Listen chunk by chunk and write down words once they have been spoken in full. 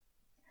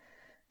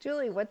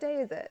Julie, what day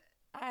is it?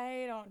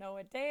 I don't know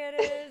what day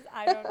it is.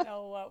 I don't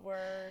know what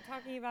we're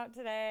talking about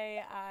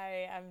today.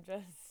 I am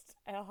just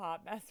a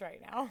hot mess right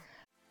now.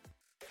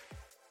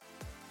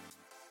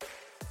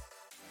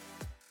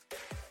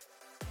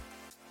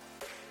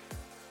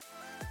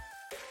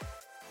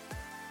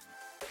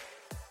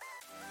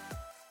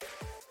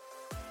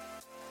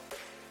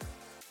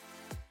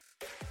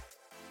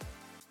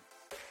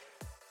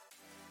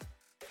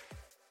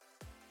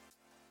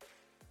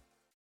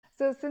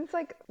 So since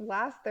like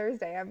last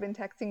Thursday, I've been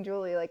texting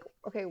Julie like,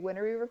 okay, when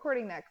are we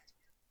recording next?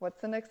 What's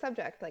the next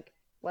subject? Like,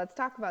 let's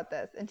talk about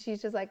this. And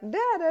she's just like, da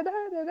da da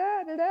da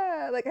da da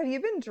da. Like, have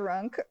you been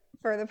drunk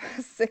for the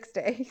past 6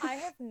 days? I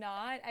have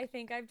not. I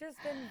think I've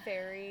just been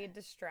very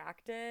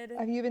distracted.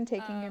 Have you been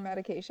taking your Um,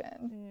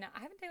 medication? no, I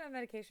haven't taken my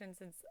medication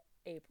since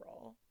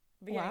April,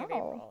 beginning of Wow.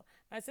 April,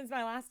 since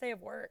my last day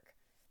of work.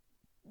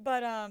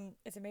 But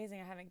it's amazing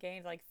I haven't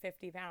gained like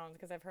 50 pounds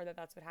because I've heard that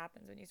that's what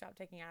happens when you stop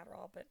taking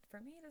Adderall. But for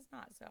me, it is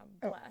not. So I'm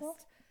Oh, well,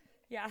 blessed.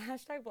 Yeah,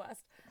 hashtag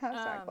blessed.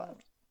 hashtag Um,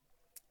 left.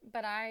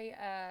 but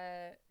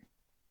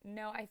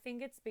no, I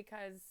think it's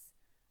because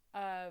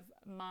of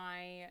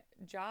my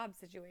job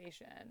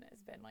situation has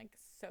been like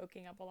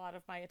soaking up a lot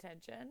of my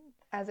attention.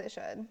 As it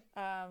should.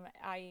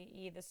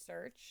 I.e.,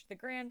 the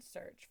grand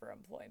search for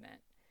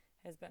employment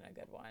has been a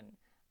good one.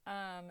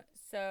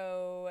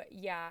 So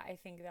yeah, I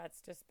think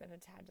that's just been a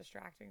tad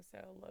distracting. So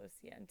lo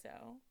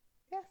siento.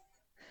 Yes.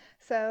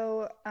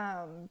 So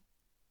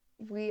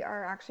we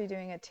are actually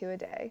doing a two a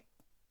day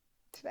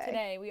today.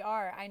 Today we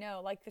are, I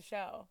know, like the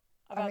show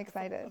I'm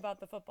excited. about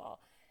the football.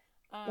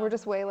 We're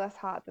just Um, way less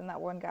hot than that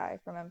one guy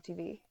from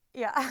MTV.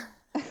 yeah.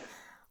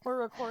 We're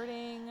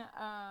recording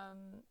on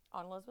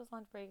Elizabeth's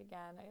lunch break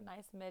again, a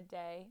nice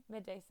midday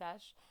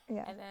sesh.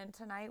 Yeah. And then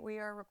tonight we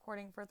are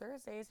recording for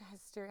Thursday's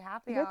History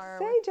Happy With Hour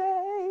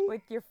CJ.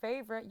 with your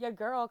favorite, your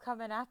girl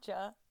coming at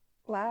ya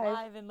Live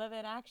live and live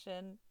in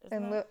action.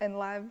 Isn't and that and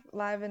live and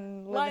live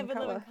in live and live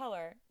in color.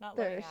 color, not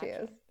living There in she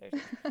is. action? There she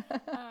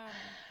is. Um,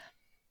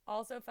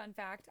 Also, fun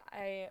fact,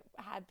 I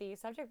had the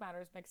subject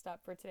matters mixed up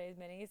for today's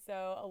mini.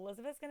 So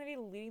Elizabeth's going to be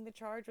leading the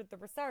charge with the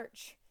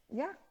research.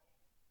 Yeah,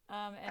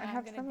 And I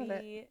have some of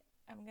it.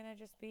 I'm gonna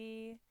just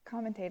be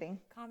Commentating.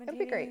 That'd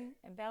be great. commentating,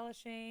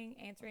 embellishing,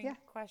 Yeah. answering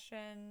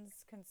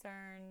questions,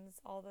 concerns,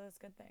 all those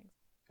good things.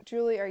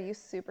 Julie, are you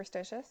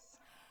superstitious?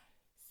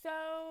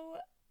 So,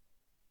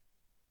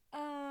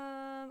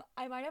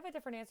 I might have a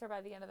different answer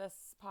by the end of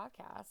this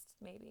podcast,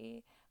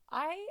 maybe.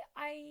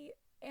 I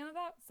am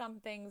about some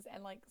things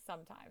and like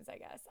sometimes, I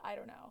guess. I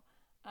don't know.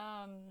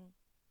 Um,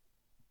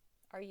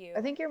 are I you?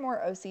 think you're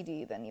more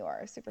OCD than you are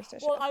Well,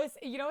 superstitious.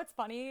 you know what's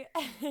funny?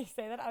 You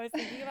say that. I was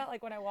thinking about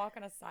like when I walk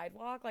on a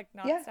sidewalk, like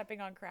not Yeah, stepping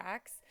on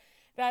cracks.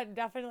 That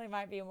definitely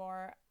might be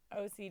more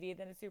OCD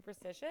than a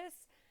superstitious.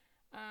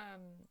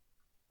 Um,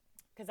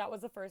 because that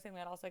was the first thing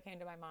that also came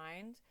to my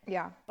mind.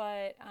 yeah.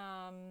 But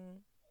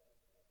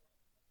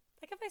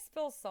like if I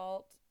spill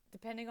salt,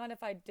 depending on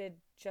if I did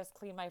just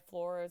clean my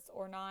floors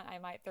or not, I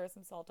might throw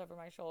some salt over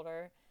my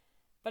shoulder.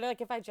 But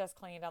like if I just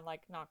cleaned, I'm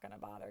like not gonna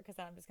bother because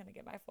then I'm just gonna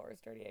get my floors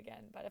dirty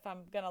again. But if I'm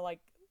gonna like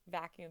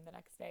vacuum the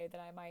next day,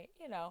 then I might,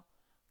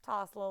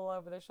 toss a little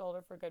over the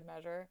shoulder for good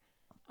measure.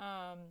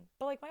 But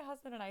like my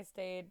husband and I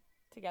stayed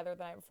together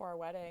the night before our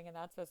wedding, and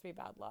that's supposed to be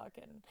bad luck.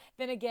 And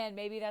then again,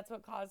 maybe that's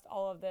what caused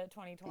all of the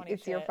 2020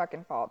 It's your shit.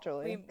 fucking fault, We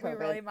Julie. we COVID.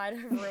 really might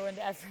have ruined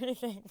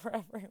everything for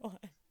everyone.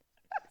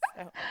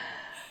 So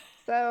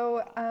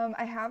So,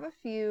 I have a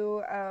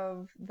few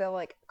of the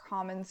like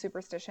common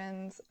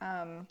superstitions.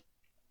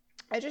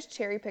 I just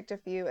cherry picked a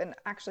few, and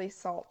actually,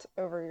 salt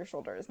over your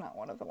shoulder is not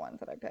one of the ones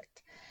that I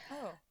picked.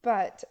 oh,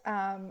 But I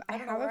I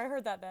don't know have where I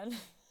heard that then.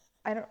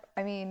 I don't,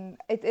 I mean,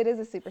 it is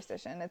a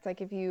superstition. It's like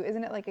if you,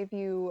 isn't it like If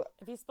you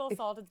spill if,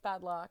 salt, it's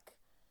bad luck.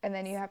 and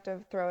then you have to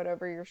throw it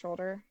over your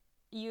shoulder?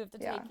 You have to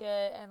Yeah. take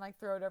it and like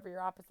throw it over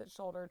your opposite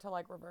shoulder to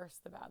like reverse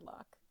the bad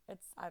luck.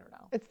 I don't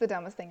know. It's the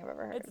dumbest thing I've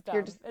ever It's heard.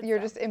 dumb. It's You're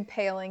just dumb.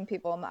 impaling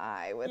people in the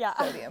eye with Yeah.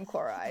 sodium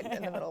chloride in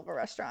the Yeah, middle of a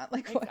restaurant.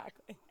 Like what?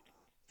 exactly.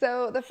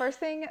 So the first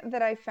thing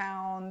that I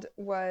found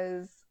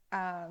was,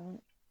 and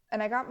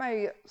I got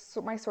my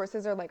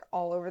sources are like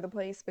all over the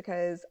place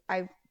because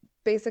I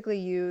basically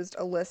used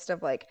a list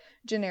of like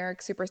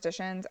generic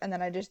superstitions, and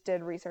then I just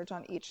did research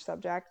on each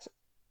subject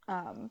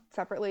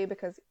separately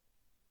because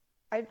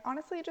I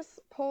honestly just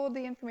pulled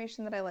the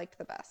information that I liked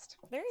the best.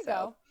 There you So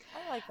go.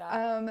 I like that.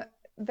 um,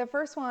 the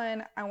first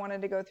one I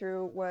wanted to go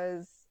through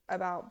was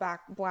about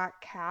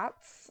black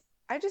cats.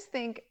 I just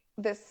think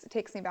this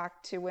takes me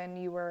back to when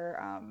you were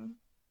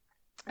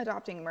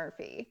adopting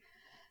Murphy,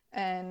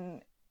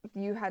 and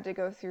you had to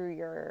go through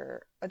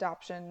your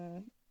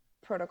adoption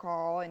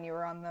protocol, and you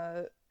were on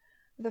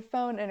the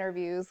phone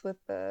interviews with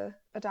the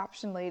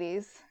adoption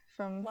ladies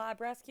from Lab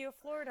Rescue of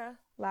Florida.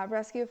 Lab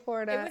Rescue It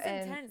Florida, was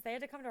and intense. They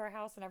had to come to our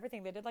house and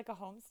everything. They did like a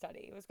home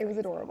study. It was it was crazy.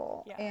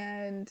 adorable. Yeah,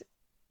 And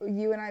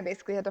you and I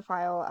basically had to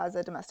file as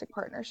a domestic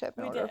partnership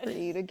in we order for did.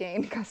 you to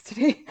gain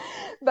custody.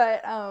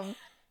 But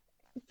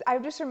I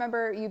just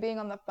remember you being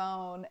on the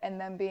phone and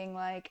them being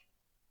like,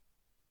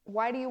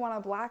 why do you want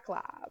a black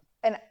lab?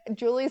 And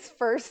Julie's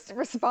first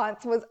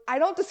response was, I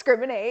don't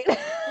discriminate.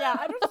 Yeah,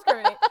 I don't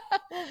discriminate.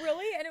 Well,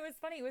 really? And it was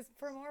funny. It was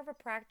for more of a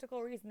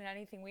practical reason than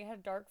anything. We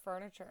had dark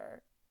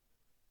furniture.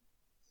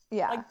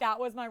 Yeah. Like, that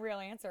was my real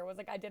answer. Was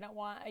like, I didn't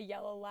want a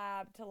yellow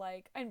lab to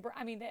like, and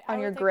I mean, I On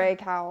would your have taken, gray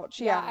couch.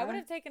 yeah, I Yeah. would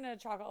have taken a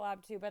chocolate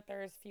lab too, but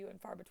there's few and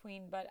far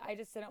between. But I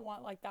just didn't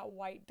want like that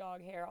white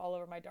dog hair all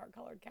over my dark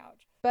colored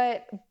couch.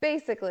 But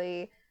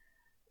basically,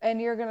 and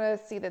you're going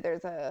to see that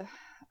there's a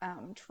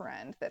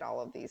trend that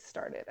all of these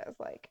started as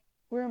like,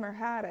 rumor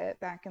had it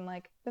back in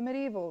like the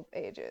medieval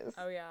ages.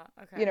 Oh, yeah.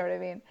 You know Okay. what I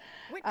mean?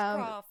 Um,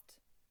 Witchcraft.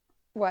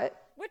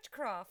 what?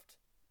 Witchcraft.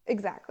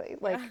 Exactly. Yeah.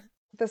 Like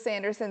the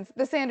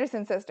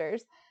Sanderson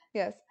sisters.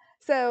 Yes.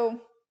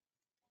 So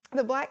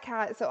the black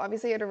cat, so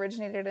obviously it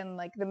originated in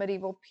like the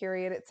medieval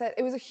period. It said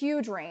it was a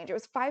huge range. It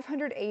was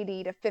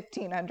 580 to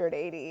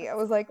 1580. I That's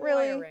was like, quite a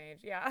really?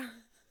 range. Yeah.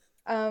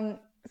 Um,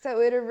 so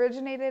it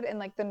originated in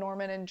like the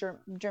Norman and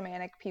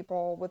Germanic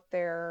people with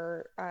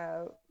their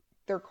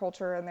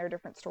culture and their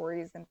different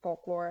stories and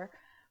folklore.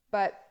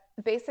 But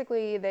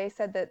basically, they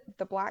said that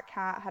the black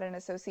cat had an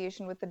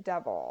association with the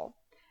devil,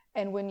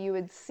 and when you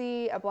would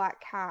see a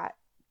black cat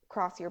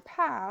cross your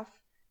path,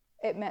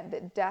 it meant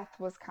that death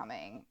was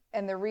coming.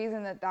 And the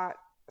reason that that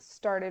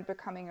started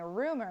becoming a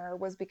rumor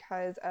was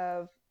because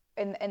of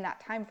in that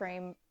time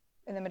frame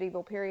in the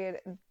medieval period,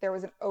 there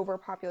was an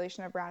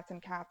overpopulation of rats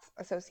and cats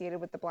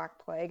associated with the Black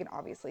Plague and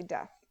obviously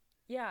death.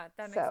 Yeah,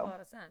 that makes a So, lot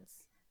of sense.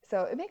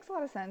 so it makes a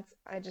lot of sense.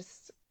 I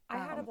just, I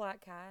had a black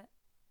cat.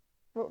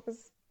 what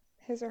was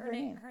his or her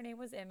name? Her name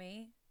was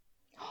Emmy.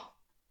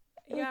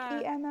 Like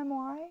Yeah.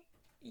 EMMY?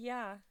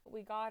 Yeah.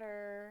 We got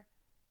her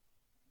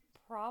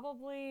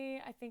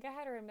probably, I think I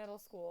had her in middle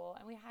school,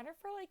 and we had her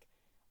for like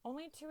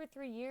only 2 or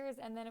 3 years,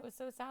 and then it was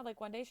so sad.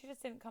 Like one day she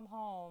just didn't come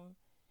home.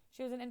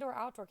 She was an indoor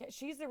outdoor cat.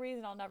 She's the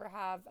reason I'll never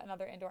have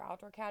another indoor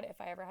outdoor cat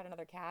if I ever had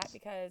another cat,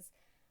 because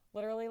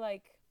literally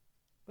like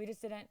we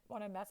just didn't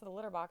want to mess with the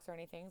litter box or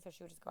anything, so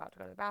she would just go out to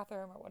go to the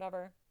bathroom or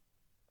whatever.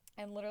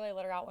 And literally I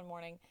let her out one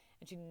morning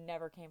and she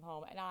never came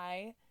home, and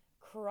I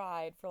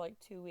cried for like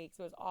 2 weeks.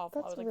 It was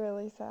awful. That's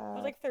really I was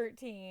sad. like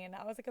 13.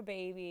 I was like a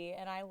baby,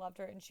 and I loved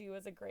her, and she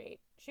was a good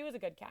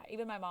cat.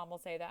 Even my mom will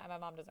say that, and my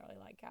mom doesn't really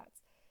like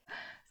cats.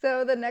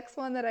 So the next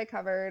one that I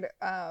covered,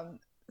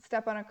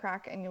 step on a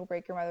crack and you'll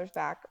break your mother's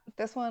back.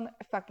 This one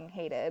I fucking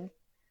hated.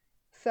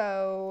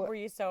 So Were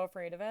you so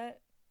afraid of it?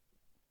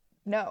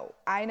 no,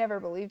 I never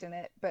believed in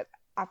it, but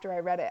after I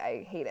read it,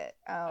 I hate it.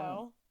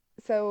 Oh.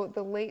 So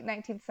the late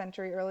 19th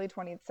century, early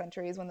 20th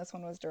century is when this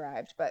one was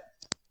derived, but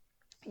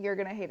you're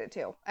gonna hate it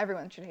too.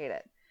 Everyone should hate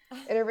it.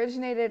 It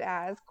originated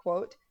as,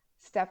 quote,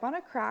 step on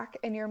a crack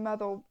and your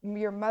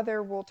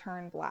mother will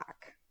turn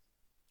black.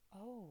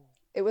 Oh.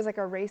 It was like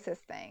a racist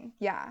thing.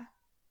 Yeah.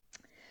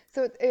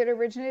 So it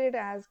originated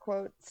as,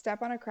 quote,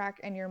 step on a crack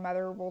and your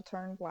mother will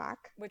turn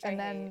black. Which I And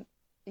hate. then,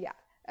 yeah,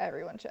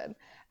 everyone should.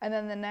 And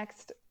then the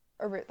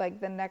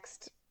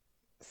next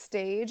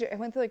stage, it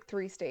went through like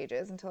 3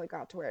 stages until it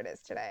got to where it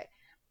is today.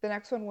 The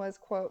next one was,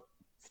 quote,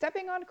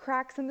 stepping on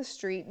cracks in the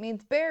street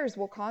means bears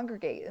will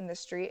congregate in the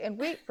street and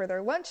wait for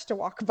their lunch to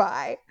walk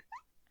by.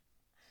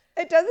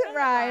 It doesn't Doesn't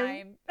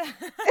rhyme. rhyme.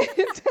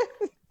 It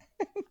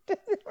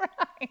doesn't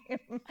rhyme.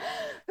 Who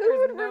There's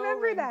would no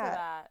remember ring to that?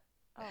 that.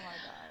 Oh my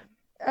god.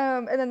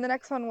 And then the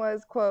next one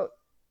was, quote,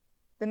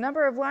 the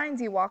number of lines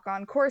you walk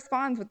on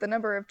corresponds with the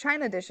number of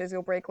china dishes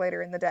you'll break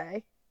later in the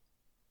day.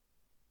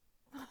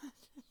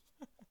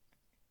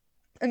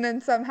 And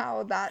then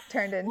somehow that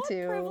turned What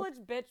into,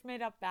 privileged bitch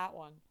made up that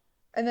one?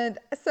 and then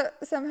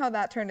somehow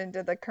that turned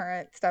into the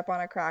current step on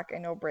a crack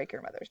and you'll break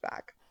your mother's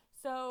back.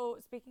 So,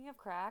 speaking of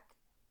crack,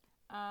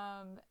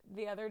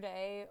 the other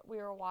day we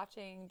were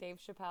watching Dave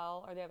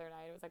Chappelle, or the other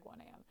night, it was like 1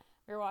 a.m.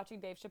 We were watching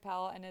Dave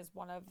Chappelle and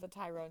one of the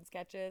Tyrone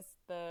sketches,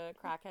 the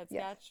crackhead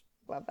Yes, sketch,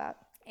 love that.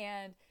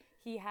 and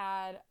he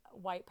had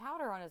white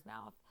powder on his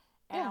mouth.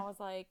 And Yeah, I was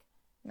like,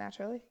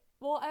 naturally.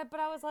 well, but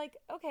I was like,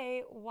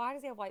 okay, why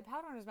does he have white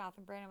powder on his mouth?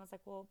 And Brandon was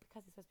like, well,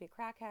 because he's supposed to be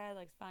a crackhead,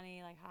 like it's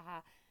funny, like haha.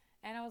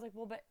 And I was like,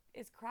 well, but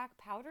is crack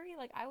powdery?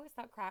 Like I always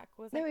thought crack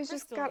was No, like he's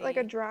just got like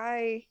a crystally.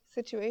 dry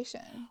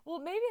situation. Well,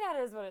 maybe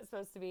that is what it's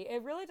supposed to be.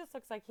 It really just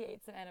looks like he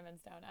ate some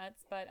M&M's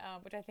donuts, but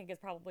which I think is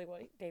probably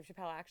what Dave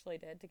Chappelle actually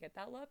did to get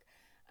that look.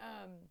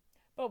 Um,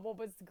 but what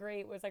was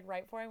great was like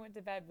right before I went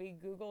to bed, we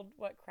Googled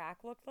what crack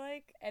looked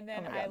like, and Oh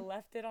then my I God.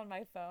 left it on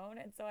my phone,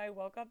 and so I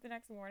woke up the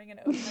next morning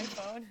and opened my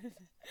phone.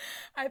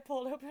 I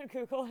pulled open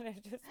Google, and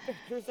it's just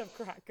pictures of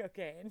crack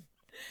cocaine.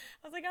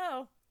 I was like,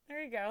 oh.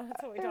 There you go.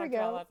 That's what we There we talked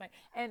about go. last night.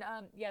 And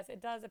yes, it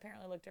does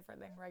apparently look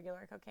different than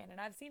regular cocaine. And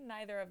I've seen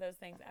neither of those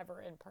things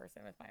ever in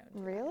person with my own two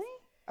eyes. Really?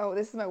 Oh,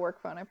 this is my work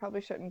phone. I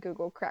probably shouldn't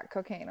Google crack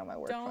cocaine on my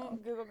work phone.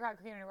 Don't Google crack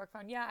cocaine on your work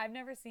phone. Yeah, I've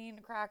never seen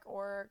crack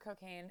or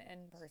cocaine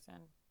in person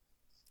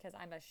because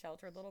I'm a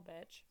sheltered little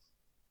bitch.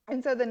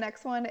 And so the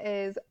next one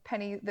is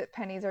that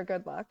pennies are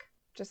good luck.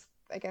 Just,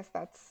 I guess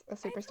that's a I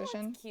think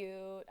superstition. that's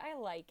cute. I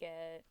like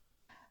it.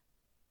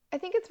 I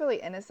think it's really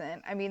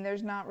innocent. I mean,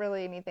 there's not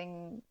really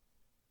anything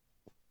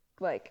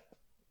like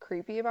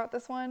creepy about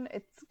this one.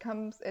 It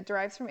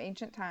derives from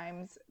ancient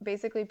times.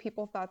 Basically,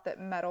 people thought that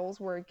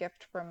metals were a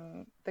gift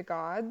from the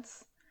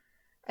gods,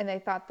 and they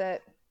thought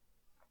that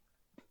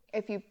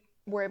if you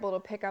were able to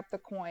pick up the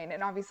coin,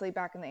 and obviously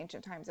back in the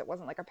ancient times it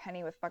wasn't like a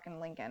penny with fucking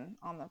Lincoln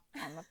on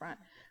the front,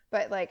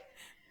 but like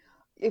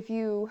if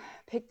you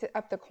picked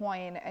up the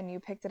coin and you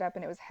picked it up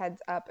and it was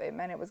heads up, it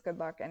meant it was good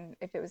luck, and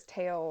if it was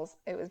tails,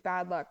 it was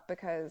bad luck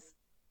because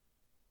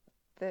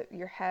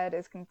your head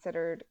is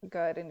considered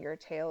good and your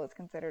tail is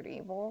considered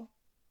evil.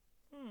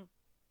 Hmm.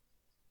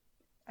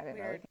 I didn't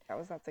really Weird. think that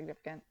was that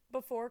significant.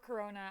 Before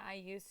Corona, I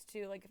used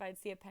to, like, if I'd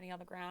see a penny on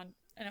the ground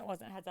and it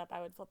wasn't heads up,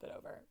 I would flip it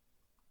over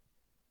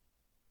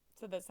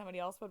so that somebody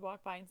else would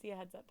walk by and see a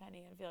heads up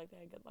penny and feel like they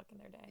had good luck in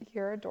their day.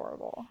 You're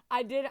adorable.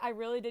 I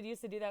really did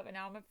used to do that, but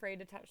now I'm afraid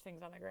to touch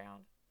things on the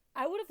ground.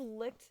 I would have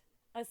licked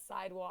a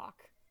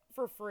sidewalk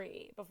for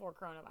free before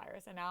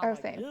coronavirus, and now I'm Oh,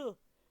 like, same. ugh.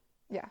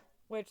 Yeah.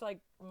 Which, like,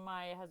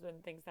 my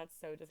husband thinks that's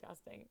so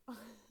disgusting.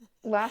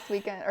 Last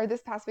weekend or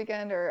this past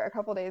weekend or a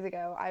couple days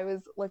ago, I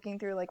was looking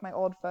through like my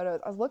old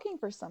photos. I was looking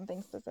for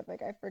something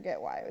specific. I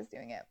forget why I was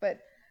doing it, but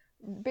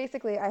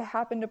basically I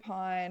happened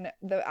upon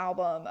the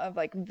album of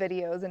like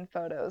videos and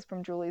photos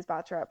from Julie's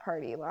bachelorette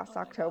party last Oh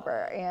my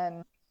October. God.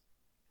 And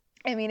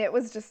I mean, it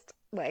was just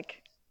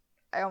like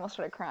I almost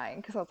started crying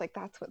because I was like,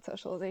 that's what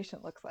socialization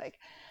looks like.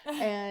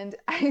 And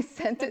I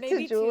sent But it to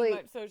maybe too Julie.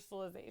 much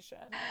socialization.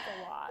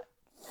 It's a lot.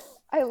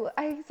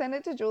 I sent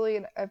it to Julie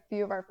and a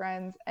few of our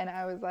friends, and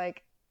I was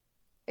like,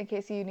 in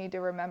case you need to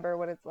remember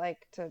what it's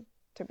like to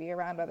be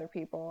around other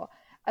people.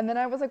 And then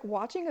I was like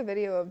watching a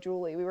video of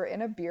Julie. We were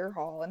in a beer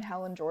hall in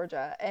Helen,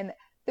 Georgia, and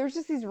there's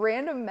just these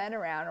random men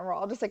around, and we're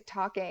all just like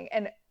talking.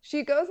 And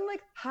she goes and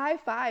like high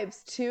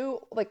fives to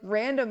like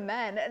random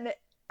men, and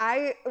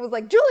I was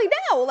like, Julie,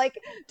 no, like,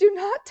 do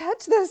not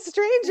touch those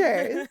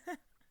strangers.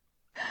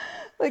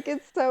 Like,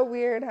 it's so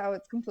weird how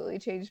it's completely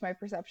changed my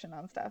perception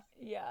on stuff.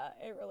 Yeah,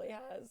 it really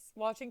has.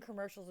 Watching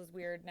commercials is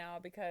weird now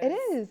It because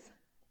is.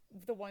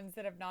 the ones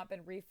that have not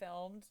been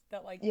refilmed,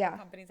 that like the Yeah.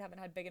 companies haven't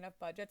had big enough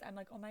budgets, I'm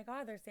like, oh my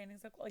God, they're standing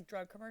so like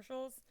drug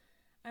commercials.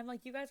 I'm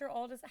like, you guys are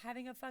all just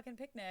having a fucking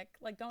picnic.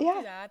 Like, don't do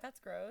Yeah. that. That's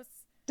gross.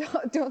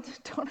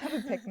 Don't have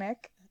a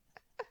picnic.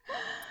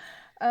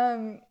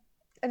 Um,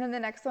 and then the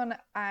next one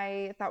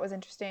I thought was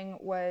interesting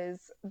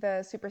was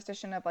the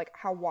superstition of like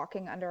how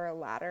walking under a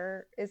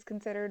ladder is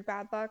considered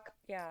bad luck.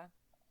 Yeah.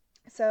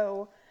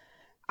 So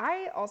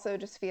I also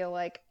just feel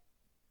like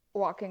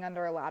walking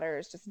under a ladder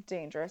is just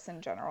dangerous in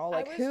general.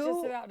 I was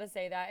just about to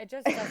say that. It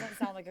just doesn't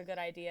sound like a good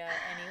idea,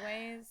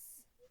 anyways.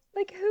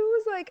 like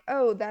who's like,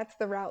 oh, that's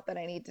the route that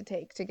I need to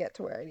take to get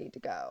to where I need to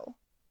go.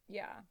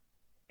 Yeah.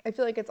 I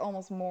feel like it's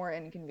almost more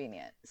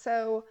inconvenient.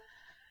 So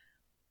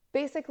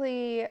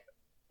basically,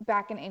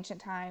 back in ancient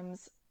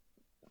times,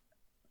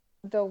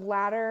 the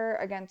ladder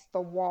against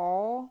the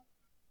wall,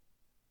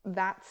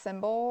 that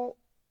symbol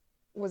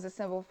was a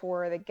symbol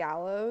for the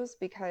gallows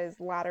because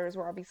ladders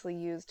were obviously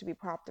used to be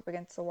propped up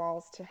against the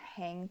walls to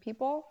hang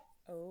people.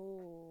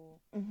 Oh.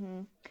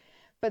 Hmm.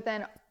 But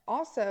then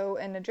also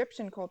in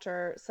Egyptian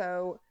culture,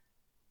 so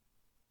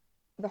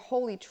the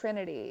Holy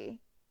Trinity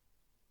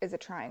is a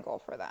triangle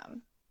for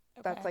them.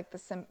 That's Okay. like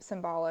the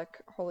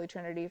symbolic Holy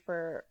Trinity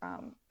for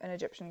an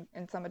Egyptian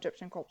in some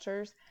Egyptian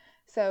cultures.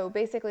 So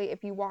basically,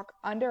 if you walk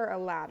under a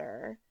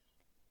ladder,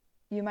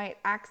 you might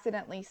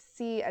accidentally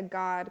see a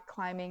god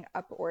climbing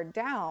up or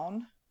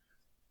down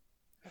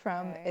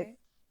from Okay.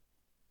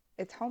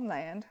 its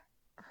homeland,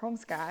 or home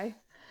sky,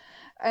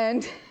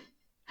 and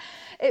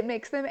it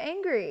makes them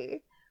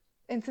angry.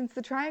 And since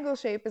the triangle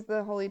shape is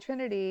the Holy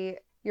Trinity,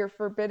 you're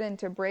forbidden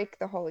to break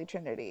the Holy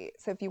Trinity.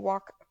 So if you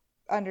walk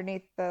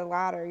underneath the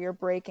ladder, you're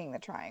breaking the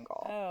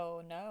triangle.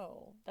 Oh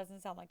no.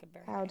 Doesn't sound like a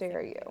very How nice thing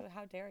dare to you? do.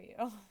 How dare you?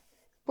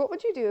 What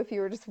would you do if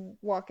you were just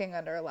walking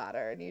under a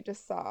ladder and you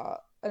just saw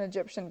an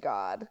Egyptian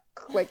god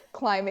like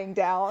climbing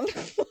down?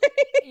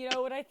 You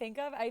know what I think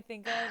of? I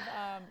think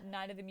of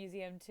Night at the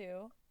Museum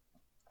too.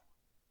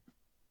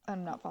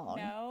 I'm not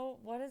following. No,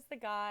 what is the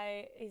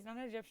guy? He's not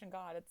an Egyptian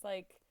god. It's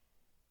like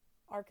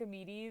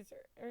Archimedes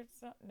or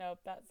so, nope,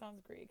 that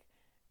sounds Greek.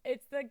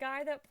 It's the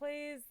guy that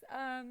plays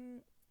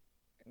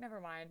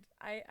never mind.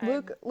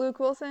 I'm Luke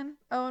Wilson,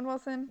 Owen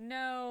Wilson.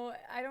 no,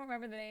 I don't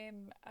remember the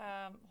name.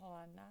 Hold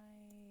on,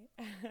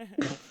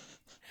 night.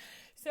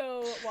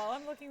 So while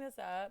I'm looking this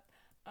up,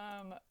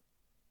 um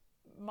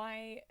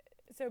my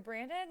so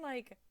Brandon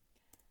like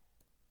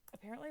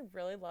apparently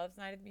really loves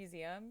Night at the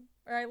Museum.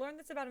 Or I learned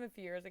this about him a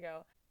few years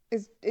ago.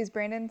 Is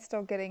Brandon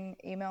still getting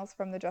emails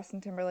from the Justin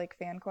Timberlake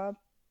fan club?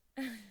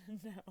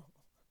 No.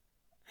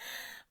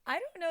 I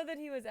don't know that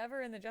he was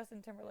ever in the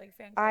Justin Timberlake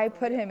fan club I for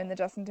put him in real. the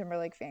Justin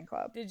Timberlake fan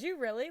club. Did you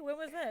really? When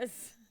was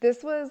this?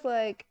 This was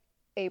like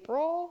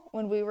April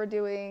when we were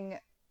doing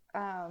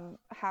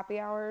happy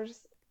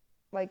hours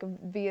like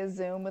via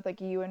Zoom with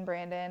like you and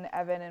Brandon,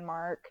 Evan and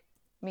Mark,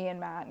 me and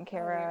Matt and Oh,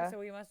 Kara. so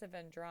we must have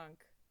been drunk.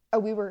 Oh,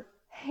 we were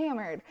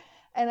hammered.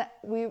 And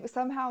we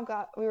somehow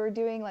got we were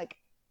doing like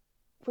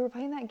we were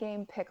playing that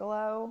game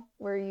Piccolo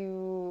where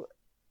you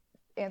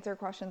answer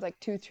questions like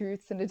two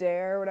truths and a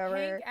dare or Hank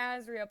whatever.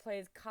 Azria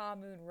plays Ka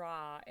Moon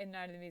Ra in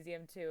Night of the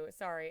Museum too.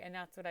 Sorry, and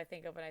that's what I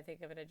think of when I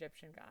think of an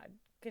Egyptian god.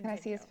 Can I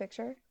see Continue. his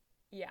picture?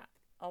 Yeah,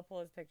 I'll pull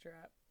his picture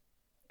up.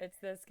 It's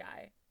this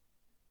guy.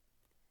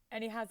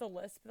 And he has a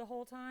lisp the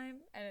whole time,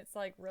 and it's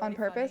like On really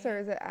purpose or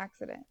funny. is it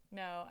accident?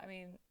 No, I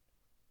mean,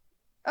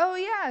 Oh,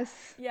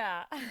 yes.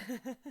 yeah.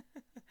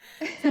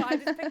 So I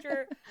just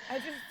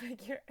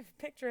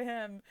picture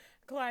him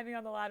climbing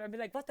on the ladder and be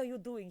like, "What are you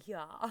doing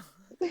here?"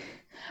 It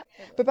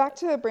But really back does.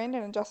 to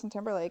Brandon and Justin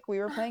Timberlake, we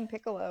were playing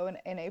Piccolo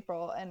in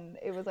April, and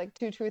it was like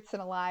two truths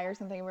and a lie or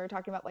something. We were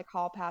talking about like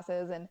hall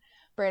passes, and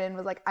Brandon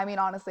was like, I mean,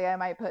 honestly, I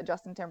might put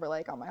Justin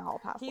Timberlake on my hall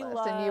pass He list.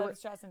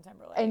 loves Justin And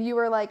Timberlake. you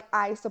were like,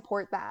 I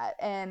support that.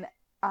 And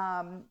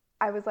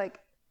I was like,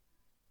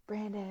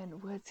 Brandon,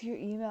 what's your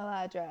email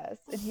address?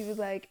 And he was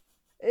like,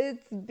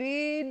 it's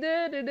B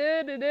do do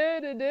do do do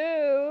do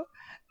do.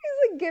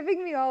 He's like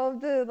giving me all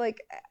of the like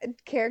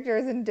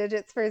characters and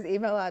digits for his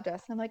email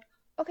address. And I'm like,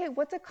 okay,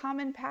 what's a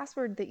common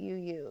password that you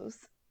use?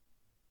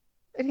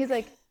 And he's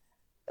like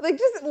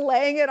just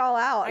laying it all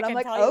out. I And I'm can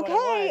like, tell you what it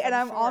okay. was, And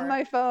I'm I'm on sure.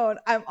 my phone.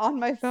 I'm on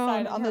my phone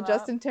Signing on the him up.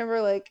 Justin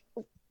Timberlake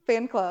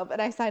fan club,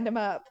 and I signed him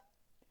up.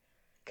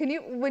 Can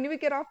you, when we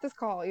get off this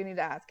call, you need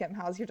to ask him,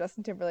 how's your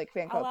Justin Timberlake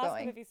fan I'll club ask him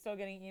if going? he's still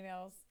getting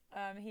emails.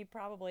 He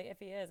probably, if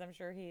he is, I'm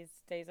sure he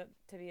stays up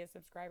to be a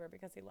subscriber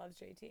because he loves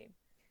JT.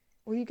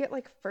 Will you get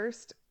like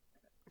first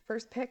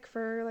pick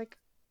for like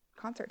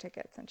concert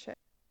tickets and shit?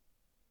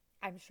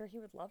 I'm sure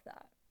he would love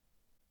that.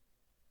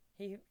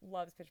 He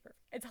loves Pitch Perfect.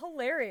 It's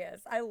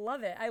hilarious. I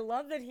love it. I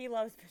love that he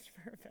loves Pitch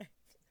Perfect.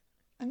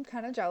 I'm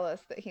kind of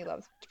jealous that he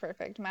loves Pitch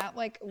Perfect. Matt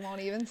like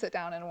won't even sit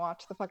down and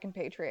watch The fucking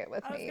Patriot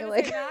with I was me. gonna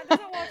say Like Matt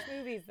doesn't watch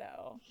movies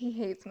though. he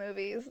hates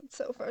movies. It's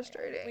so Oh my god.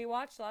 frustrating. We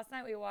watched last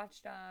night. We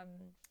watched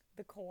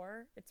The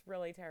Core. It's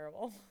really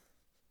terrible.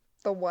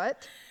 The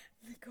what?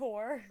 The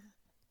Core.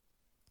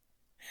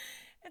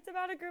 It's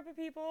about a group of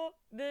people.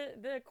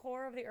 The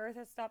core of the earth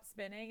has stopped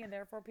spinning and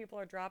therefore people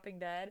are dropping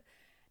dead.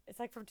 It's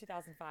like from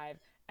 2005.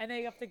 And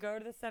they have to go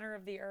to the center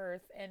of the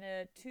earth in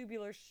a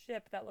tubular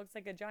ship that looks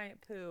like a giant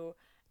poo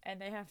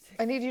and they have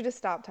to I need you to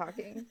stop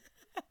talking.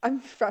 I'm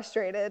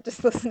frustrated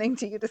just listening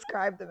to you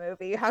describe the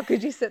movie. How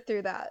could you sit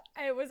through that?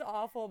 It was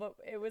awful, but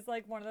it was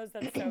like one of those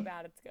that's so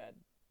bad it's good.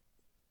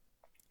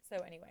 So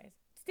anyways,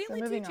 So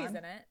Stanley moving Tucci's on.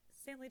 in it.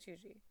 Stanley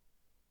Tucci.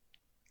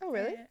 Oh,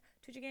 really? Yeah.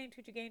 Tucci gang,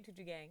 Tucci gang,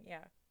 Tucci gang.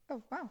 Yeah.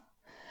 Oh, wow.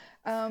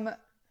 Um,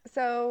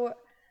 so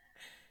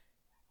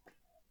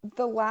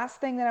the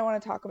last thing that I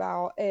want to talk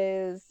about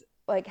is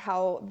like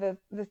how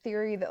the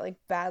theory that like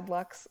bad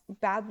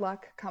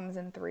luck comes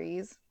in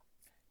threes.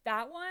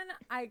 That one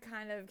I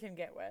kind of can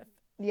get with.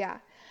 Yeah.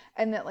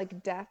 And that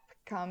like death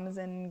comes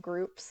in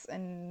groups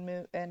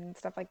and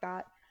stuff like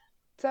that.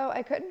 So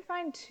I couldn't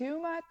find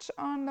too much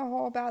on the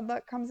whole bad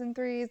luck comes in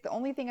threes. The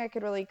only thing I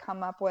could really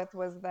come up with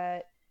was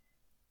that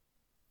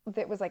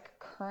was like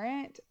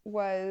current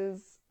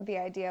was the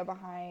idea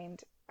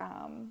behind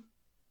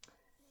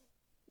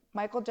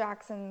Michael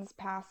Jackson's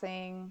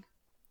passing,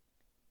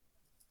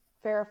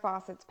 Farrah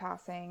Fawcett's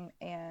passing,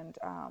 and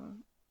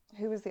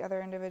who was the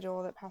other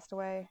individual that passed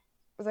away?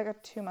 It was like a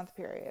 2 month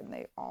period, and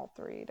they all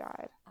three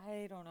died.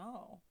 I don't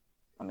know.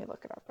 Let me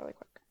look it up really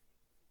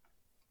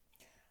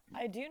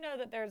I do know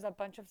that there's a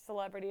bunch of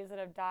celebrities that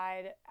have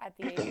died at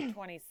the age of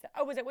 20.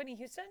 Oh, was it Whitney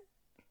Houston?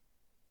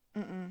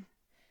 quick. Mm-mm.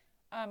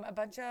 A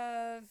bunch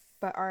of,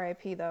 But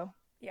R.I.P. though.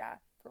 yeah,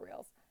 for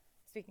reals.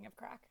 Speaking of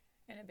crack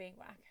and it being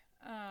whack.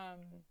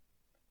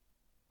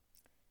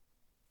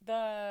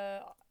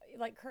 The,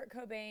 like Kurt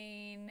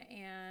Cobain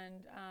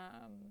and,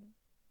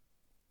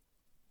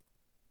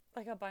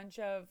 like a bunch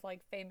of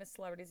like famous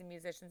celebrities and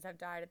musicians have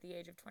died at the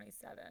age of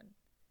 27,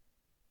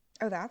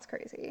 Oh, that's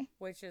crazy.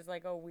 which is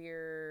like a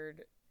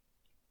weird,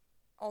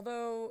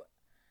 although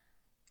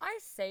I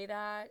say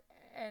that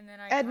and then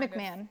I Ed kind of,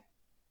 McMahon.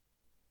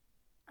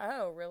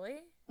 oh, really?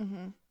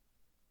 Mm-hmm.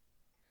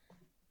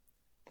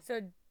 So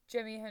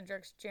Jimi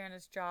Hendrix,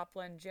 Janis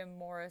Joplin, Jim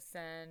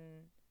Morrison,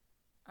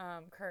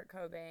 Kurt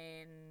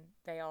Cobain,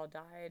 they all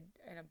died,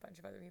 and a bunch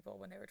of other people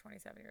when they were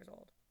 27 years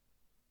old.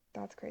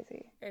 That's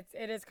crazy.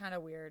 It is kind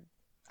of weird.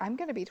 I'm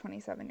gonna be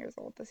 27 years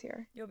old this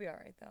year. You'll be all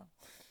right though.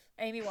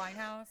 Amy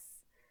Winehouse.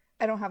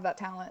 I don't have that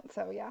talent,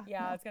 so yeah,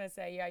 Yeah, I no, was gonna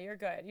say, yeah, you're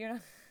good. You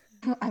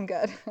know. I'm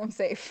good. I'm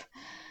safe.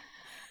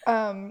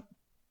 Um,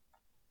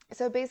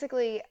 so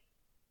basically,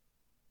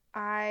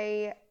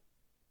 I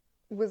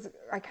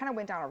I kind of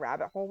went down a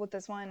rabbit hole with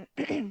this one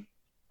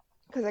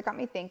because it got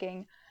me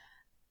thinking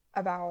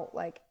about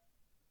like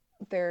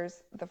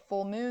there's the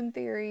full moon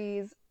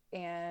theories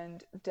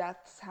and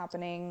deaths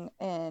happening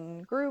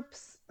in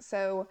groups.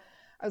 So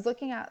I was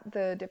looking at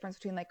the difference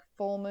between like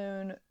full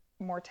moon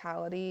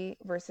mortality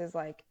versus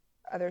like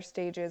other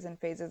stages and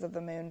phases of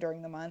the moon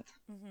during the month.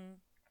 Mm-hmm.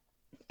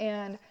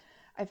 And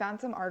I found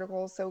some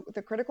articles. So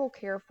the Critical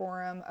Care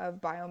Forum of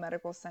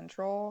Biomedical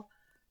Central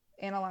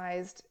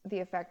analyzed the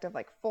effect of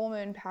like full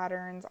moon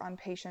patterns on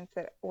patients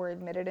that were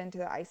admitted into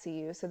the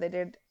ICU. So they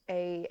did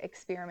a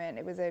experiment.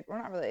 It was a, well,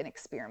 not really an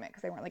experiment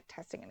because they weren't like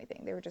testing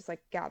anything. They were just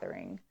like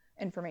gathering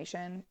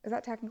information. Is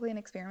that technically an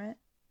experiment?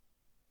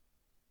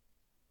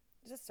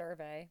 Just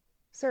survey.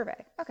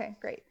 Survey. Okay,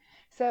 great.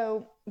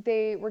 So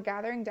they were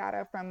gathering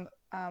data from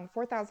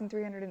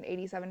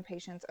 4,387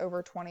 patients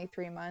over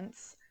 23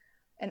 months.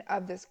 And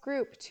of this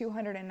group,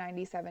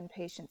 297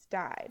 patients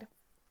died.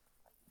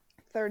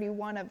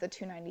 31 of the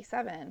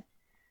 297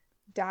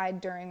 died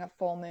during a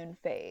full moon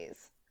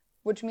phase,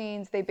 which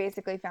means they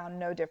basically found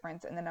no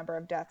difference in the number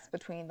of deaths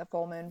between the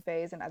full moon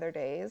phase and other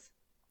days.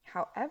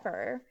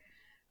 However,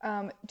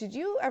 did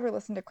you ever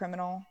listen to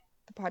Criminal,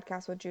 the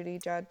podcast with Judy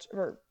Judge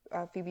or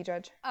Phoebe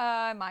Judge?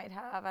 I might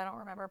have. I don't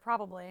remember.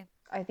 Probably.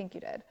 I think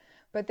you did.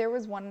 But there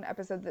was one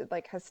episode that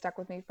like has stuck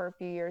with me for a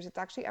few years. It's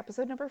actually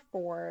episode number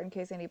 4, in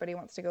case anybody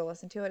wants to go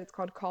listen to it. It's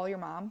called Call Your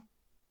Mom.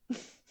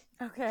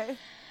 Okay.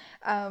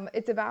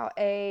 It's about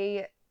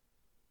a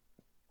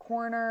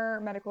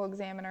coroner, medical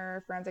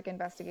examiner, forensic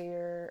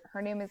investigator.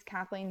 Her name is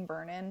Kathleen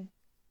Vernon.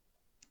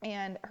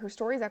 And her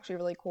story is actually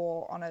really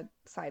cool on a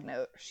side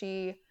note.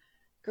 She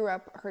grew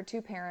up, her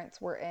 2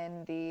 parents were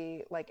in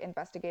the like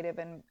investigative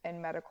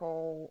and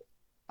medical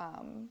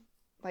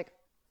like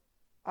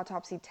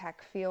autopsy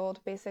tech field,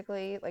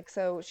 basically. Like,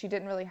 so she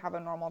didn't really have a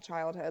normal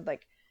childhood.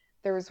 Like,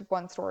 there was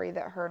one story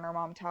that her and her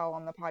mom tell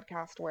on the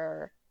podcast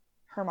where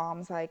her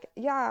mom's like,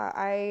 yeah,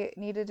 I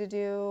needed to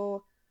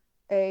do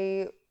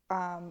a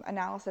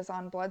analysis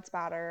on blood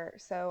spatter,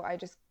 so I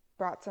just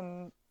brought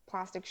some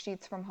plastic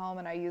sheets from home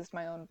and I used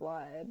my own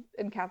blood.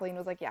 And Kathleen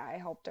was like, yeah, I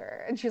helped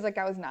her. And she's like,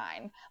 I was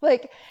 9.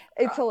 Like,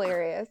 it's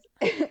hilarious.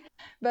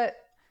 But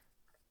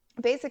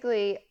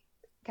basically,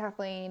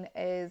 Kathleen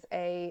is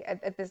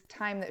at this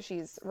time that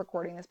she's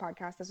recording this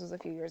podcast, this was a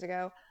few years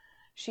ago,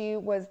 she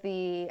was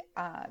the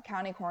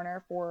county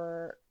coroner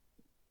for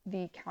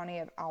the county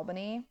of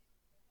Albany.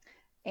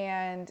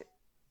 And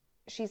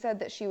she said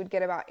that she would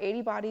get about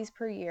 80 bodies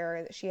per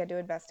year that she had to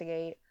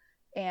investigate.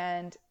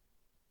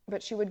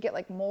 But she would get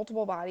like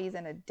multiple bodies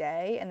in a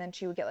day, and then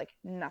she would get like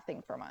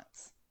nothing for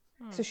months.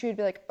 So she would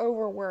be like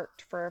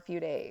overworked for a few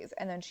days,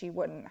 and then she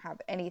wouldn't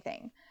have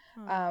anything.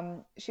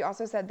 She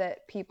also said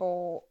that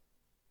people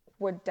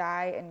would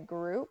die in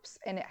groups,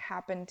 and it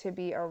happened to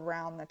be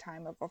around the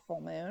time of a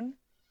full moon.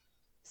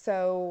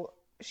 So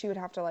she would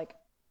have to like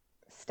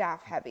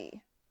staff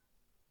heavy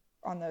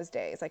on those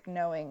days, like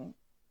knowing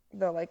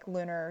the like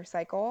lunar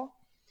cycle.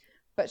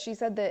 But she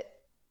said that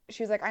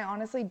she was like, I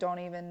honestly don't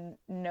even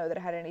know that it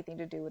had anything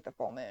to do with the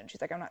full moon.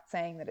 She's like, I'm not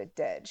saying that it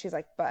did. She's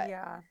like, but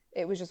Yeah.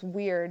 it was just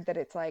weird that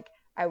it's like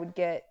I would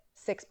get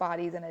 6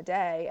 bodies in a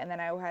day, and then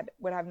I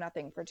would have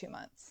nothing for 2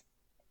 months.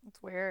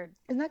 It's weird.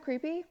 Isn't that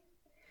creepy?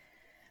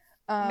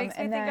 Makes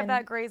me And think of then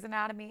that Grey's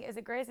Anatomy. Is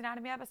it Grey's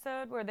Anatomy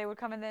episode where they would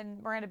come and then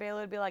Miranda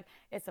Bailey would be like,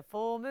 "It's a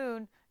full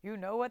moon. You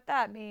know what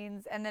that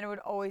means." And then it would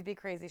always be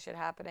crazy shit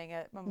happening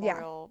at yeah,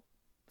 Memorial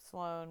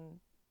Sloan,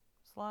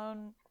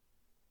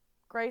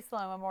 Gray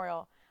Sloan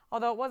Memorial.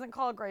 Although it wasn't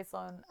called Gray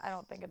Sloan, I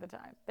don't think at the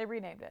time. They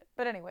renamed it.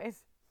 But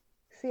anyways,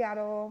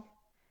 Seattle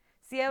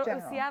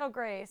General. Seattle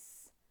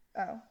Grace.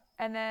 Oh,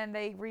 And then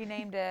they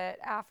renamed it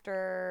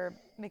after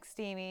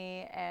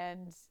McSteamy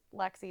and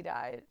Lexi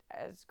died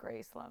as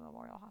Gray Sloan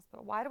Memorial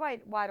Hospital. Why do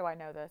I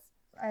know this?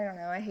 I don't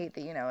know. I hate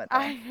that you know it though.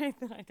 I hate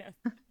that I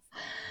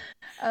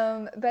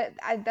know. But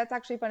that's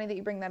actually funny that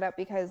you bring that up,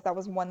 because that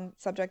was one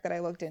subject that I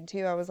looked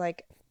into. I was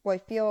like, well, I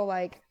feel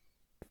like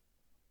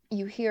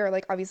you hear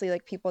like obviously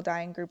like people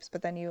die in groups,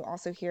 but then you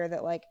also hear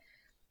that like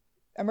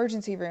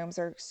emergency rooms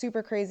are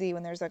super crazy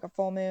when there's like a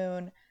full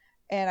moon.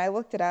 And I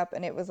looked it up,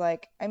 and it was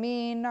like, I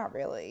mean, not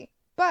really,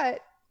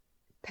 but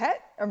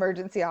pet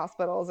emergency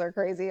hospitals are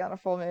crazy on a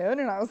full moon.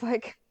 And I was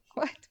like,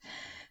 what?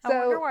 I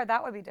wonder So why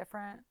that would be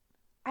different.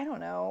 I don't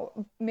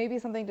know, maybe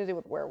something to do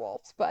with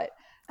werewolves, but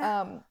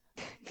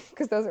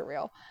because those are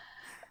real.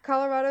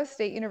 Colorado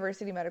State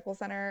University Medical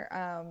Center,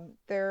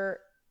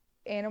 their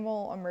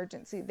animal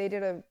emergency, they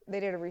did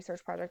a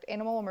research project.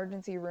 Animal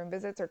emergency room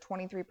visits are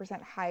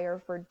 23% higher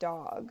for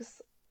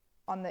dogs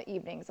on the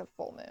evenings of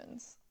full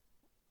moons.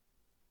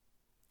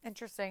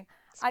 Interesting.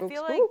 I Spook,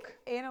 feel spook.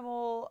 like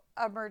animal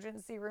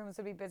emergency rooms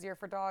would be busier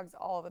for dogs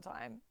all the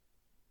time.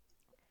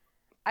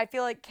 I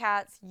feel like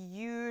cats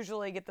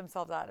usually get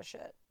themselves out of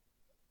shit.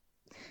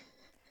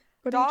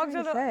 What are you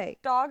trying to say?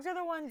 Dogs are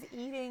the ones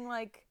eating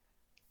like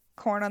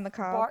Corn on the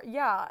cob.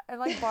 and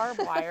like barbed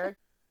wire.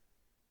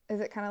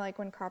 Is it kind of like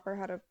when Copper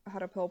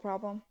had a pill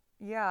problem?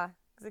 Yeah,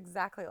 it's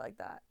exactly like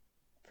that.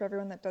 For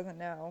everyone that doesn't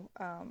know,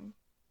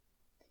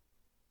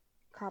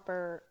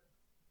 Copper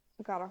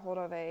got a hold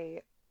of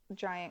a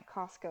giant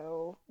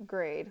Costco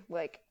grade,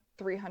 like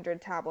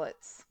 300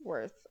 tablets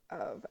worth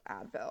of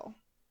Advil,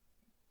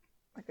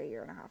 like a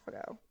year and a half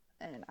ago,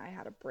 and I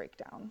had a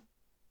breakdown.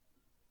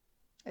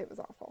 It was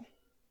awful.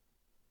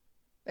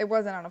 It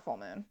wasn't on a full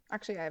moon.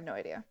 Actually, I have no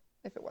idea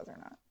if it was or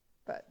not,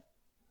 but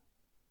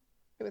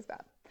it was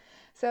bad.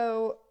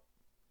 So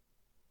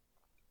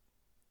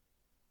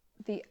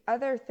the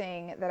other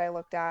thing that I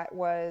looked at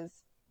was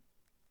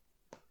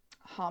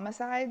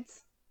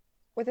homicides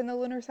within the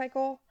lunar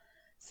cycle.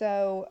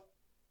 So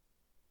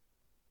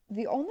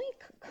the only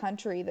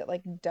country that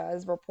like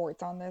does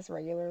reports on this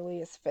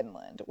regularly is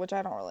Finland, which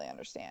I don't really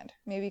understand.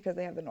 Maybe because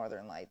they have the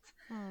Northern Lights.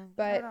 I don't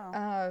But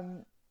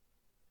know.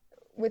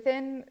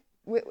 within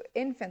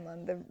in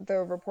Finland, the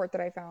report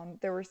that I found,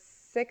 there were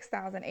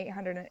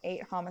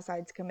 6,808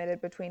 homicides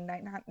committed between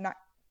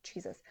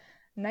Jesus,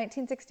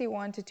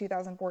 1961 to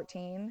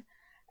 2014,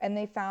 and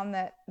they found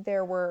that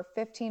there were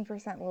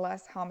 15%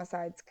 less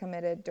homicides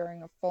committed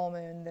during a full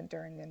moon than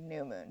during the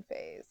new moon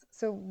phase.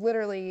 So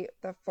literally,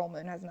 the full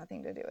moon has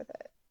nothing to do with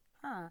it.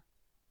 Huh.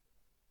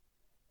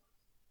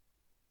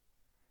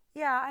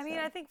 Yeah, I mean,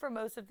 I So think for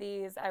most of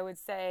these, I would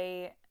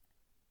say,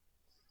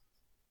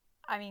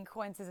 I mean,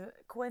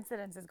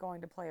 coincidence is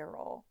going to play a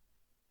role.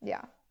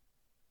 yeah,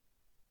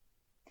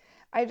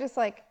 I just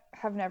like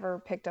have never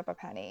picked up a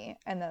penny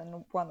and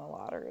then won the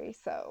lottery.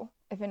 So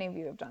if any of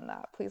you have done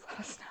that, please let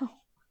us know.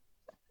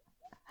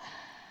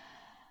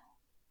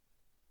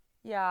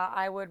 Yeah,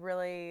 I would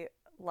really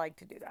like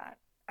to do that.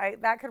 I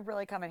that could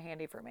really come in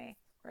handy for me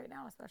right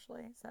now,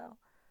 especially. So,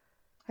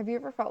 Have you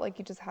ever felt like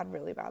you just had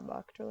really bad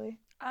luck, Julie?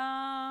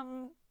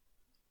 um,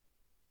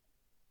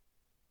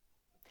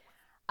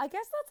 I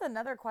guess that's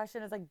another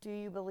question is like, do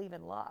you believe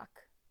in luck?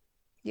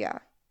 Yeah.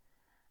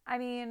 I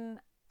mean,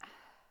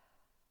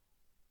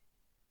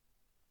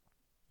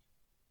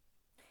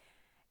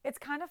 it's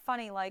kind of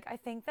funny. Like, I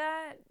think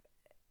that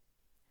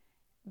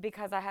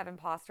because I have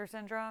imposter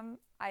syndrome,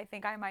 I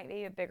think I might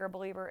be a bigger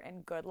believer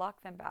in good luck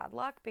than bad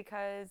luck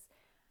because,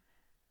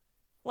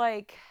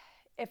 like,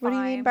 if What do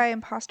you mean I'm, by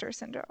imposter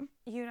syndrome?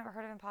 you never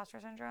heard of imposter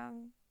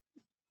syndrome?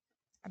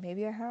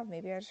 Maybe I have.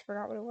 Maybe I just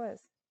forgot what it was.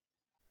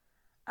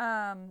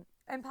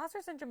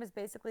 Imposter syndrome is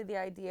basically the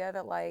idea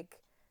that, like,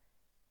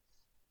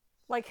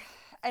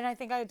 and I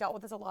think I dealt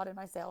with this a lot in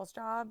my sales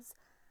jobs.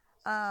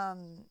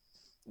 Um,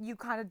 you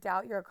kind of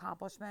doubt your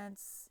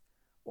accomplishments,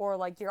 or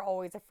like you're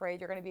always afraid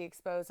you're going to be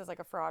exposed as like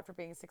a fraud for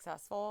being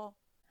successful.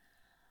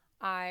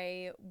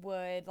 I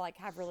would like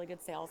have really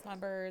good sales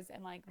numbers,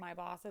 and like my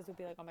bosses would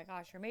be like, "Oh my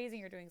gosh, you're amazing!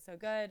 You're doing so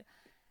good."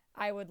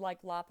 I would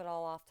like lop it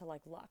all off to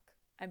like luck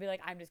and be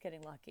like, "I'm just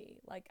getting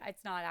lucky." Like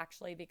it's not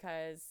actually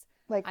because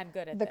Like I'm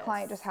good at the this.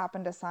 client just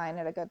happened to sign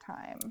at a good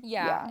time.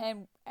 Yeah, Yeah.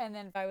 and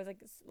then if I was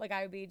like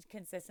I would be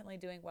consistently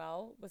doing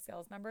well with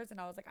sales numbers,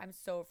 and I was like, I'm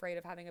so afraid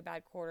of having a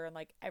bad quarter, and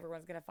like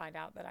everyone's gonna find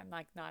out that I'm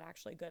like not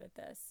actually good at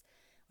this,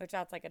 which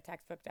that's like a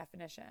textbook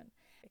definition.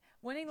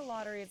 Winning the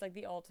lottery is like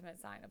the ultimate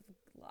sign of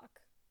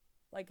luck.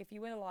 Like if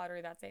you win the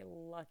lottery, that's a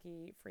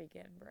lucky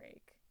freaking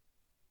break.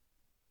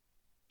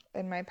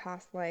 In my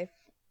past life,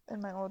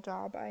 in my old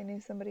job, I knew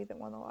somebody that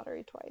won the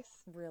lottery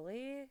twice.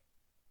 Really?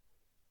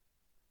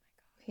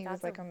 He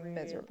was That's a like a real.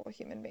 miserable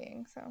human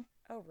being. So,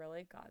 Oh,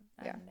 really? God,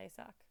 yeah. then they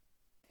suck.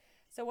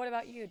 So what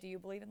about you? Do you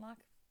believe in luck?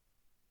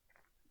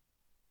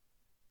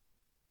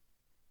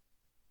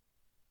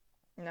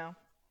 No.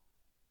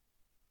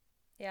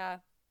 Yeah.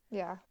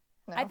 Yeah.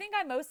 I No. think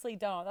I mostly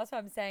don't. That's what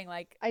I'm saying.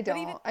 Like, I but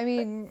even, don't. I but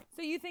mean,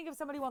 so you think if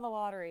somebody won the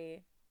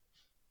lottery,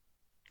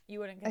 you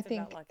wouldn't I consider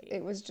that think lucky?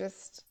 it was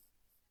just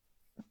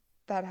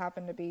that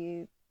happened to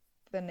be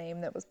the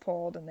name that was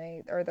pulled and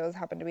they or those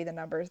happened to be the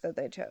numbers that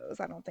they chose.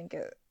 I don't think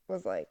it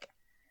was like,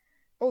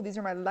 oh, these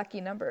are my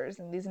lucky numbers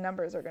and these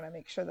numbers are going to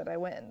make sure that I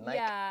win. Like,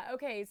 Yeah.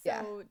 Okay.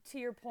 yeah. So to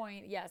your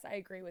point, yes, I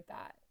agree with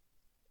that.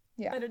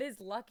 Yeah. But it is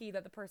lucky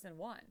that the person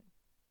won.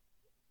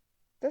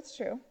 That's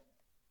true.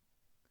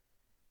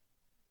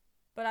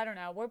 But I don't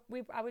know.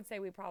 I would say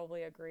we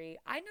probably agree.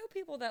 I know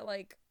people that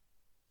like.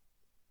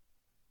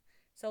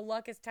 So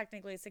luck is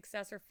technically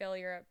success or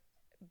failure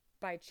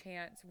by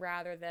chance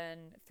rather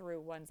than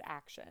through one's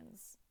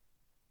actions.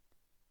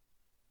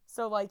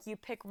 So like you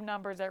pick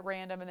numbers at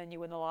random and then you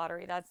win the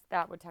lottery.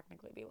 That would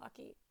technically be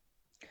lucky.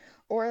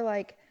 Or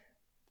like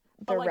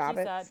But like you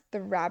said,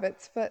 the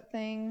rabbit's foot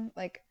thing,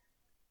 like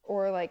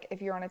or like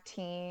if you're on a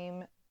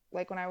team,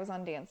 like when I was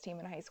on dance team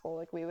in high school,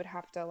 like we would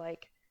have to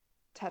like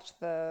touch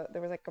there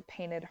was like a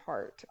painted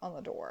heart on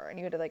the door and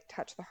you had to like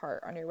touch the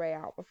heart on your way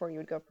out before you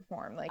would go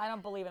perform. I Like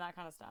don't believe in that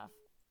kind of stuff.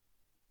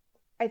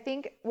 I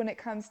think when it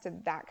comes to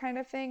that kind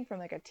of thing from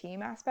like a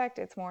team aspect,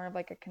 it's more of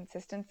like a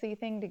consistency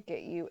thing to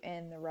get you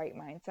in the right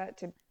mindset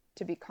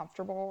to be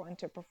comfortable and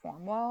to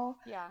perform well.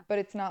 Yeah. But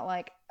it's not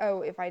like,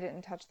 oh, if I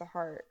didn't touch the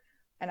heart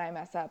and I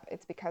mess up,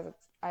 it's because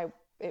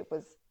it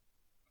was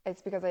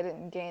it's because I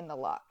didn't gain the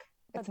luck.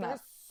 It's But there's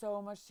not.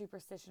 so much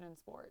superstition in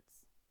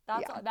sports.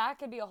 Yeah. That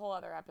could be a whole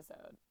other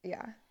episode.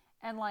 Yeah.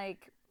 And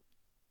like,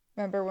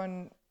 Remember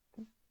when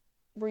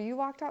were you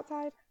locked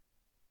outside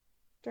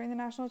during the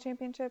national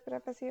championship at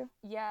FSU?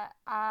 yeah,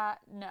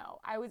 no,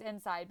 I was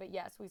inside, but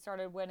yes, we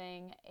started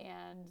winning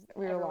and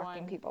We were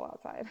locking everyone, people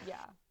outside.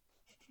 yeah,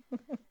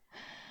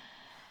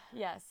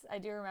 yes, I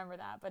do remember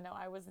that. But no,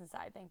 I was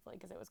inside, thankfully,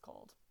 because it was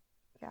cold.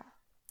 Yeah.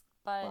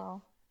 But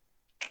Well,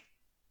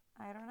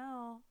 I don't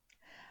know.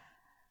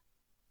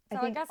 I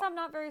So I think guess I'm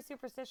not very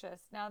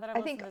superstitious now that I've I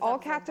listened think to this all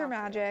episode and cats are talked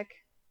to you. magic.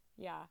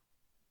 Yeah.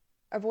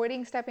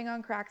 Avoiding stepping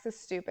on cracks is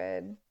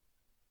stupid.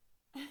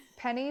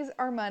 Pennies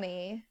are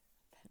money.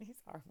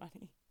 Pennies are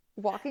money.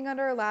 Walking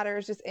under a ladder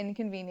is just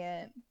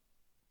inconvenient.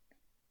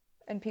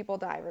 And people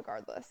die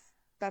regardless.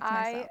 That's my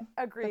I sum.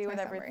 agree That's my with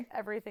summary.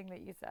 everything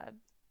that you said.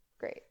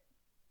 Great.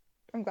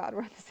 I'm glad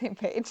we're on the same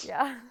page.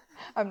 Yeah.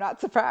 I'm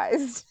not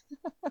surprised.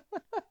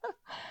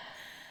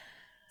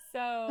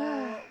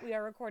 So we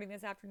are recording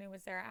this afternoon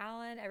with Sarah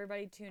Allen.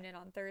 Everybody tune in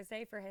on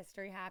Thursday for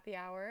History Happy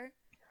Hour.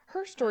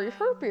 Her story,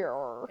 her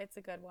beer. It's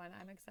a good one.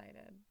 I'm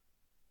excited.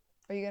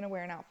 Are you going to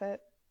wear an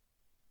outfit?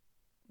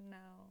 No.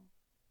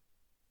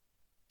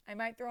 I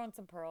might throw on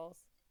some pearls.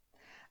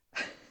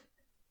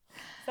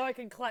 So I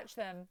can clutch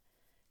them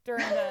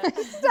during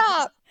the...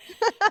 Stop!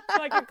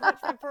 So I can clutch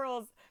my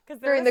pearls.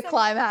 During the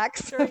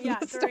climax during of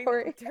the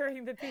story.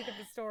 during the peak of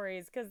the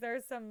stories. Because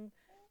there's some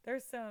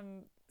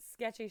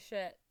sketchy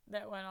shit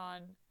that went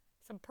on.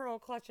 Some pearl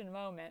clutching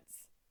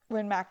moments.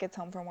 When Matt gets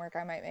home from work,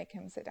 I might make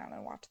him sit down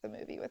and watch the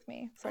movie with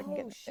me so I can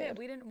get in the shit, mood.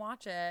 we didn't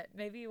watch it.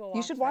 Maybe you will watch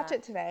You should watch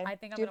it today. I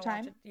think I'm going to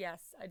watch it.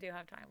 Yes, I do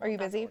have time. Are you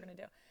busy? That's what we're going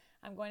to do.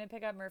 I'm going to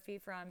pick up Murphy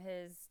from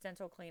his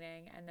dental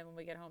cleaning, and then when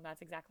we get home,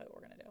 that's exactly what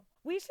we're going to do.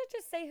 We should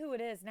just say who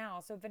it is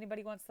now, so if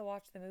anybody wants to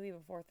watch the movie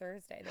before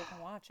Thursday, they can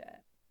watch it.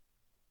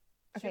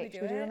 Okay,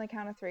 should we do it on the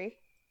count of 3?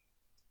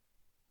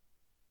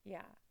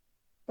 Yeah.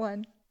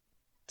 1,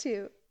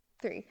 2,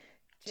 3.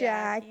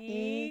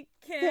 Jackie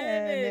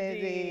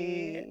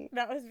Kennedy.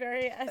 That was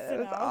very SNL. That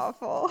was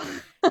awful.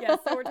 Yeah,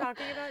 so we're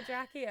talking about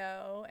Jackie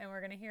O, and we're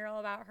going to hear all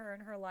about her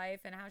and her life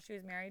and how she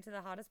was married to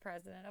the hottest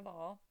president of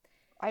all.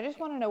 I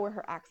just want to know where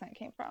her accent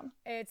came from.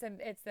 It's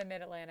the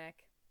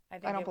Mid-Atlantic. I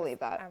don't believe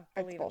that.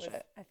 It's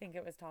bullshit. I think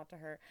it was taught to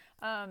her.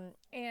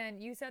 And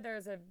you said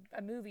there's a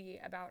movie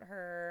about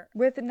her.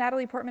 With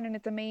Natalie Portman, and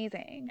it's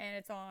amazing. And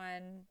it's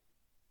on...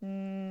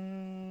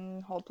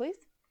 hold, please.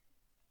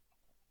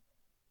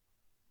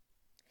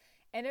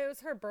 And it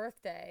was her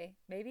birthday.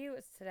 Maybe it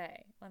was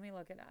today. Let me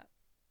look it up.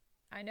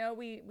 I know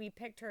we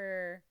picked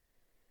her.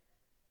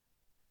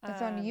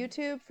 It's on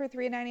YouTube for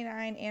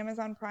 $3.99,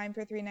 Amazon Prime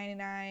for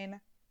 $3.99,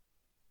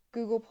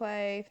 Google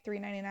Play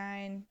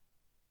 $3.99,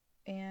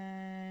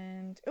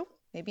 and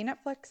maybe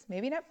Netflix.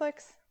 Maybe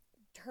Netflix.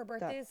 Her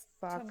birthday is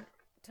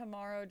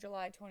tomorrow,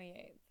 July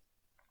 28th.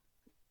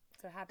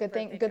 So happy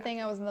birthday, good thing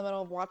I was in the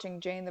middle of watching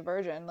Jane the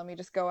Virgin. Let me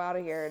just go out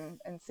of here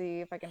and see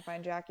if I can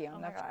find Jackie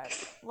on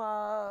Netflix. God.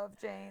 Love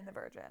Jane the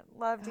Virgin.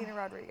 Love Gina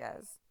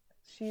Rodriguez.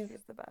 She's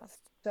the best.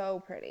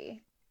 So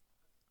pretty.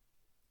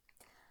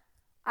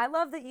 I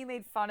love that you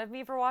made fun of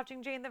me for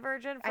watching Jane the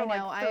Virgin for I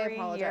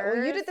apologize. years.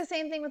 Well, you did the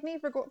same thing with me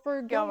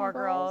for Gilmore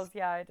Girls.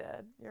 Yeah, I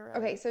did. You're right.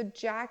 Okay, so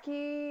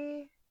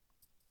Jackie.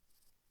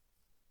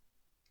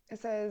 It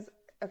says,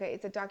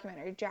 it's a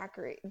documentary.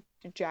 Jackery.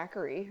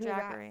 Who's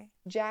that?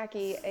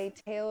 Jackie, A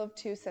Tale of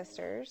Two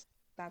Sisters.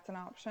 That's an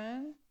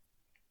option.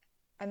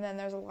 And then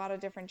there's a lot of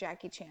different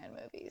Jackie Chan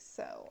movies.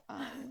 So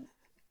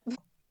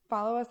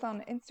follow us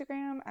on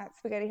Instagram at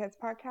Spaghetti Heads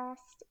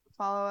Podcast.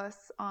 Follow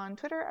us on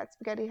Twitter at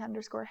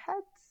Spaghetti_heads.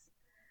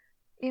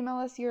 Email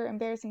us your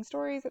embarrassing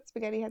stories at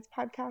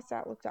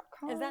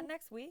spaghettiheadspodcast@outlook.com. Is that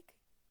next week?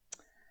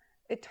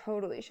 It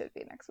totally should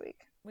be next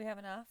week. We have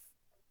enough?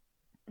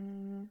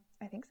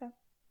 I think so.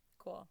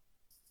 Cool.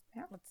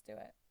 Yeah. Let's do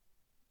it.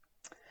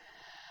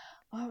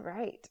 All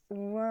right.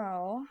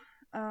 Well,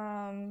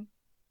 I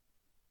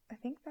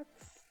think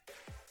that's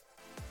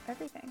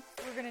everything.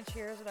 We're going to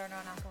cheers with our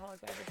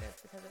non-alcoholic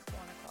beverages because it's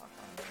 1 o'clock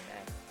on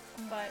Monday.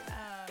 But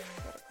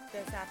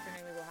this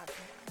afternoon we will have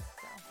some wine.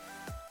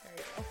 So there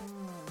you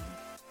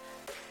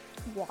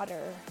go.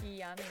 Water.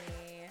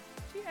 Yummy.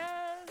 Cheers.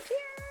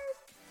 Cheers.